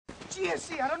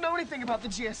GSE. I don't know anything about the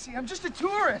GSE. I'm just a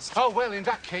tourist. Oh, well, in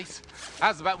that case,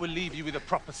 how's about we'll leave you with a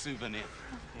proper souvenir?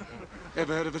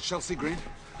 Ever heard of a Chelsea Green?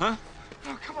 Huh?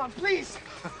 Oh, come on, please.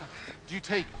 Do you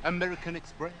take American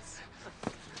Express?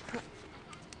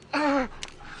 I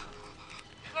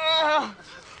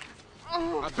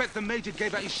bet the Major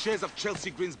gave out his shares of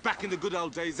Chelsea Greens back in the good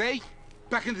old days, eh?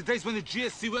 Back in the days when the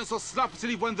GSC weren't so sloppy till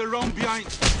he won their own behind.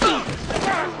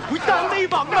 We don't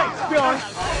leave our mates behind.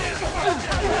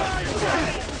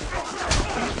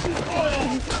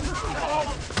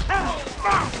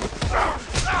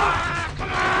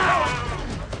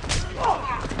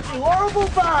 You horrible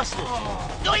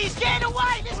bastard! No, he's getting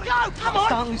away! Let's go! Come on!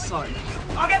 Don't lose sight.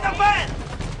 I'll get the van!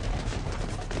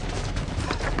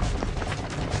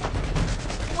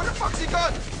 Where the fuck's he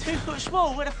gone? 2 foot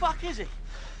small, where the fuck is he?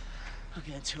 I'm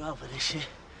getting too old for this shit.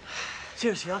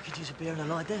 Seriously, I could use a beer and a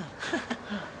lie down.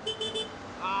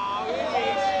 Oh,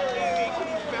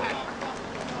 he's back.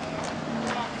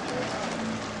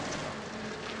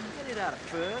 Get it out of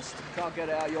first. Can't get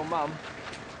it out of your mum.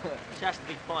 She has to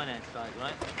be finance day,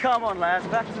 right? Come on, lads,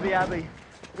 back to the Abbey.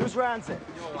 Who's round it?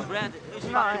 Who's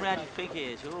fucking round you think he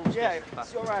is? Yeah,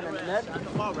 it's your round, isn't it?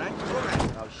 My rank, your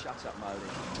rank. Oh, shut up, Molly.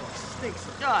 Stinks.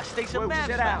 Oh, stinks of man.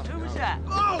 Sit down. Who was that?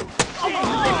 Oh!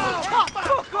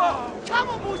 Fuck off! Come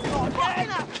on, boys. Fucking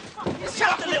up.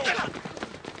 Shut the little...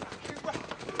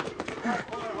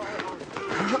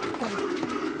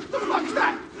 The fuck's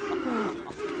that?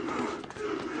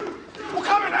 We're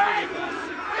coming, eh?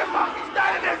 You fucking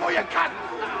standing there for your cunt!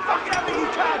 Fucking have me, you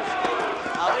cunts!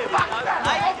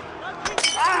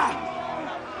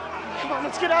 Come on,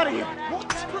 let's get out of here. What?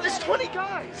 There's 20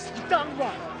 guys. You done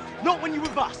right. Not when you're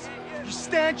with us. You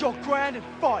stand your ground and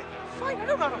fight. Fight? I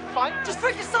don't know how to fight. Just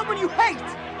fight for someone you hate.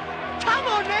 Come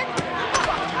on, then!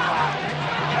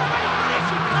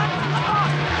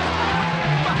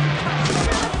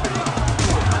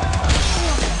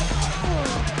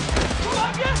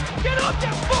 Get up,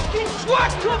 you fucking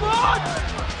twat! Come on!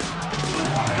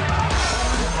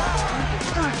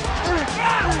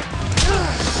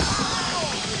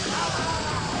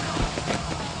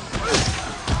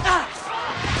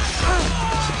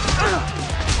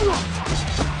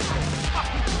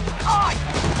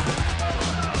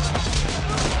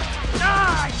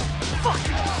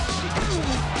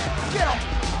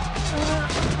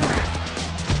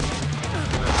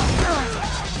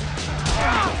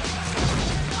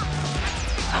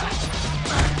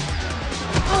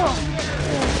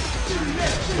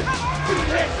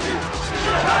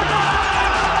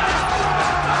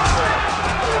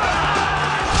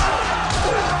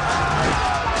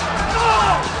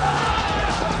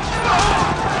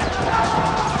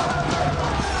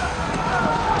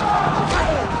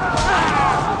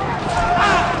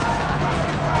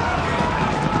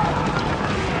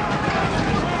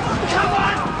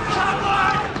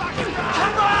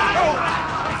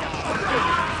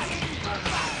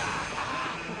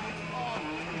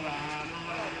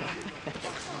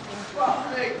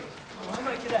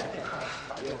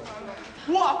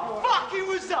 What fucking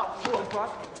result?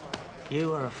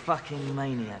 You are a fucking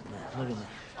maniac, man. Look at me.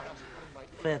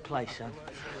 Fair play, son.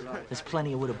 There's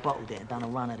plenty who would have bottled it and done a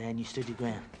runner there and you stood your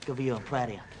ground. Good for you, I'm proud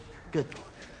of you. Good.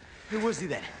 Who was he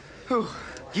then? Who?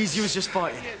 Geezy was just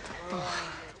fighting.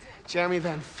 Jeremy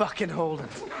Van fucking Holden.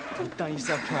 You've done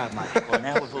yourself proud, mate. Well,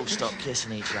 now we've all stopped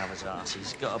kissing each other's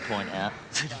asses, got to point out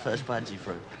to the first punch you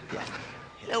threw. Yeah.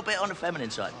 A little bit on the feminine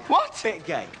side. What? Bit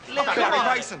gay. Larry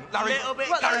Grayson. Larry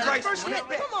Grayson.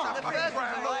 Come on.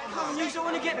 Come on, you don't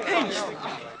want to get pinched.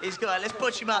 He's got it. Let's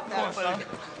butch him up now, Boone.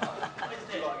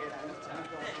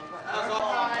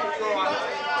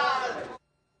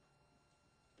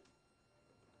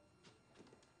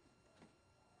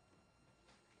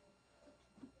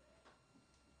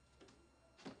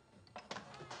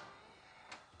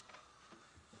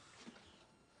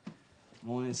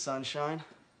 Morning, sunshine.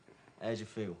 How'd you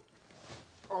feel?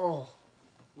 Oh,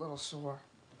 a little sore.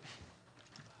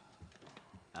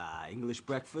 English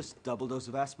breakfast, double dose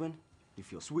of aspirin. You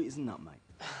feel sweet as a nut, mate.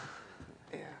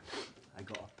 Yeah. I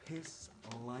got a piss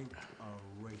like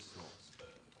a racehorse.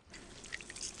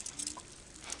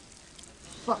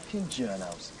 Fucking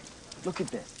journos. Look at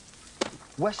this.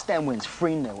 West End wins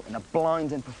 3-0 in a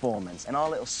blinding performance, and our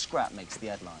little scrap makes the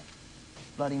headline.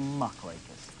 Bloody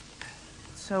muckrakers.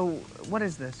 So, what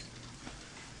is this?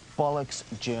 Bollocks,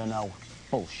 journo,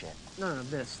 bullshit. No,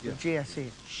 this. The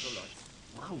GSE.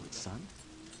 Wow, son.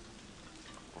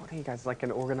 What are you guys, like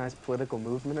an organized political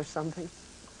movement or something?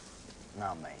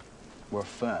 No, mate. We're a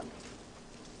firm.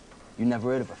 You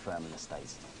never heard of a firm in the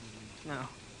States? No.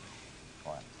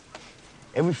 All right.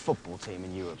 Every football team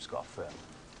in Europe's got a firm.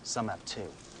 Some have 2.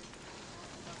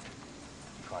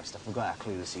 Christ, I forgot how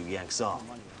clueless you Yanks are.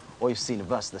 All you've seen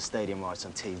of us are the stadium rights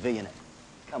on TV, innit?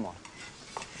 Come on.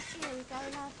 Here we go,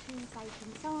 love, two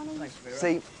bacon sarnies.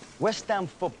 See, West Ham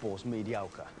football's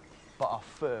mediocre, but our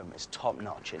firm is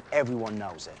top-notch and everyone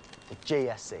knows it. The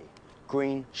GSE,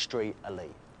 Green Street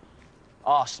Elite.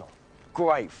 Arsenal,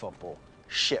 great football,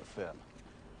 shit firm.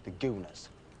 The Gooners.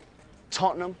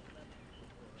 Tottenham,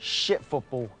 shit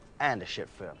football and a shit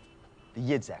firm. The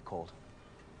Yids, they're called.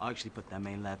 I actually put their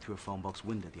main lad through a phone box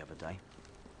window the other day.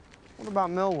 What about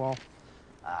Millwall?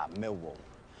 Ah, Millwall.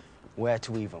 Where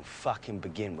to even fucking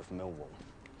begin with Millwall?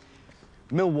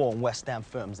 Millwall and West Ham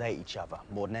firms hate each other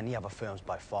more than any other firms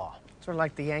by far. Sort of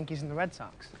like the Yankees and the Red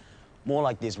Sox. More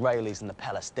like the Israelis and the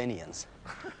Palestinians.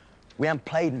 We haven't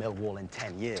played Millwall in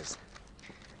 10 years.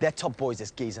 Their top boy's this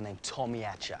geezer named Tommy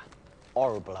Hatcher.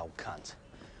 Horrible old cunt.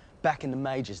 Back in the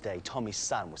Major's day, Tommy's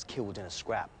son was killed in a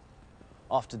scrap.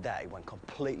 After that, he went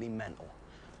completely mental.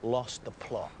 Lost the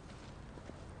plot.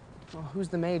 Well, who's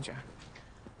the Major?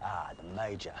 Ah, the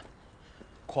Major.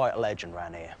 Quite a legend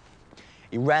round here.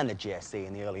 He ran the GSE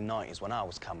in the early 90s when I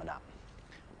was coming up.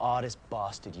 Hardest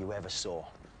bastard you ever saw.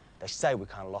 They say we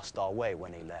kind of lost our way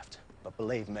when he left. But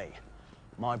believe me,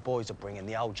 my boys are bringing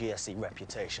the old GSE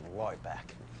reputation right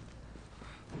back.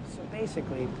 So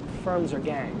basically, firms are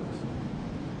gangs.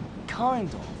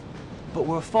 Kind of. But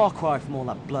we're a far cry from all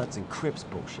that Bloods and Crips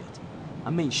bullshit. I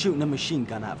mean, shooting a machine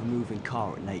gun out of a moving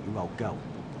car at an 8-year-old girl.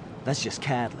 That's just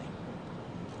caddling.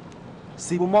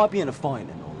 See, we might be in a fight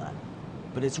and all that,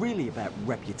 but it's really about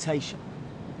reputation.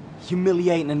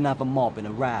 Humiliating another mob in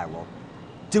a row, or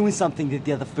doing something that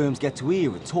the other firms get to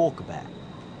hear and talk about.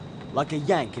 Like a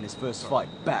Yank in his first fight,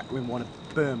 battering one of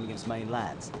Birmingham's main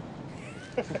lads.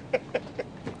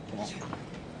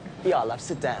 Yeah, love,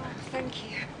 sit down. Thank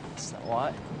you. Is that all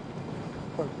right?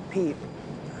 Look, Pete,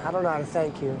 I don't know how to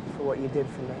thank you for what you did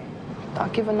for me.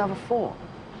 Don't give another thought.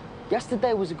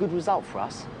 Yesterday was a good result for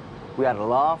us. We had a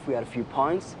laugh, we had a few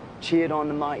pints, cheered on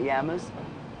the mighty Hammers.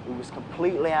 We was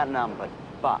completely outnumbered,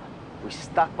 but we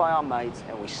stuck by our mates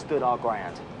and we stood our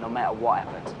ground, no matter what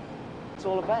happened. It's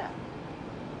all about.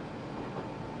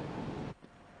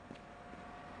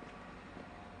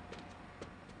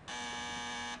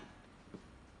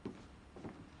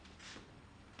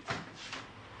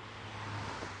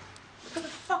 Look at the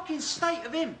fucking state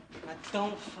of him. Now,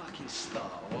 don't fucking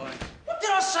start, all right? What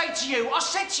did I say to you? I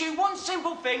said to you one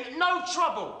simple thing, no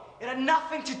trouble. It had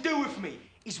nothing to do with me.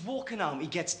 He's walking home, he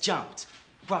gets jumped.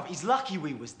 Bruv, he's lucky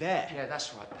we was there. Yeah,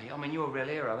 that's right, Pete. I mean, you're a real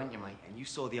hero, aren't you, mate? And you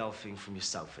saw the whole thing from your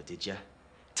sofa, did you?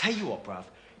 Tell you what, bruv,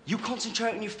 you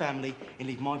concentrate on your family and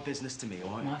leave my business to me,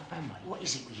 all right? My family? What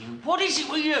is it with you? What is it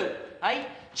with you, eh?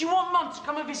 Do you want Mum to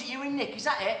come and visit you and Nick, is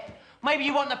that it? Maybe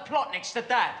you want the plot next to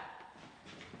Dad?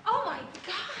 Oh, my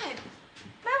God.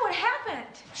 Man, what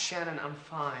happened? Shannon, I'm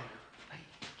fine. Hey,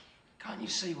 can't you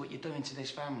see what you're doing to this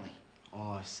family?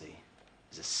 All I see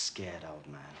is a scared old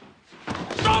man.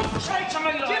 Don't say to me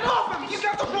like Get off him! You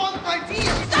got the wrong idea!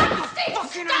 Stop, Steve!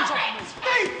 Fucking Stop hands it! off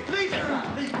me! Steve! Leave it!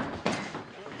 Leave it!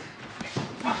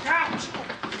 Fuck out!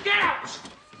 Get out!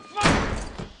 Fuck!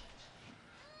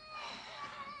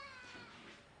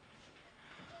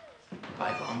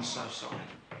 Babe, I'm so sorry.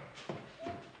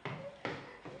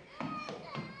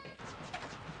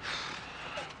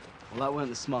 Well, that weren't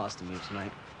the smartest of moves,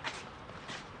 mate.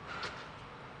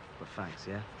 But thanks,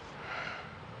 yeah?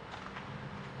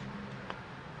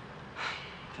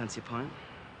 Fancy a pint?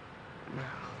 No.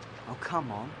 Oh,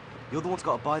 come on. You're the one who's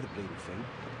got to buy the bleeding thing.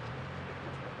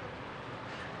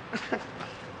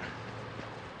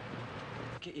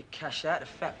 Get your cash out, the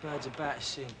fat bird's about to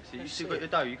sing. So you still got your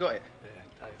dough, you got it?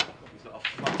 Yeah, Dave. He's got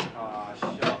a fuck. Oh,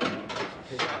 shut.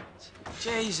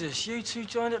 Jesus, you two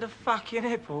joined at the fucking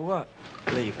hip or what?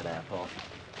 Leave it there, Bob.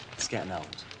 It's getting old.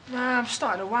 Nah, I'm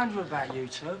starting to wonder about you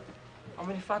two. I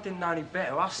mean, if I didn't know any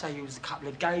better, I'd say you was a couple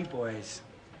of gay boys.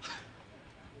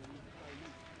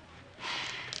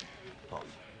 Bob,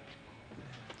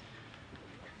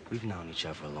 we've known each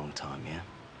other a long time, yeah?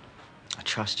 I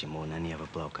trust you more than any other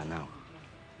bloke I know.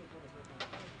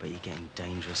 But you're getting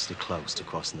dangerously close to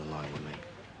crossing the line with me.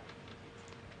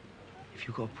 If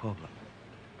you've got a problem,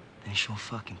 then it's your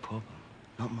fucking problem,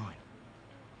 not mine.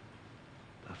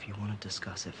 But if you want to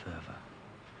discuss it further,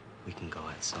 we can go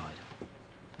outside.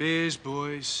 Beers,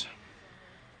 boys.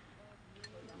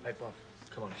 Hey, Bob,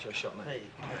 come on, it's your shot, mate. Hey,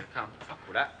 come, fuck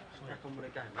all that. Crack on with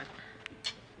the game, mate.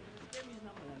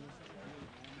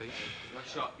 Pete. Your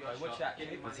shot, your shot. Watch that, kid.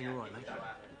 Everything all right, mate?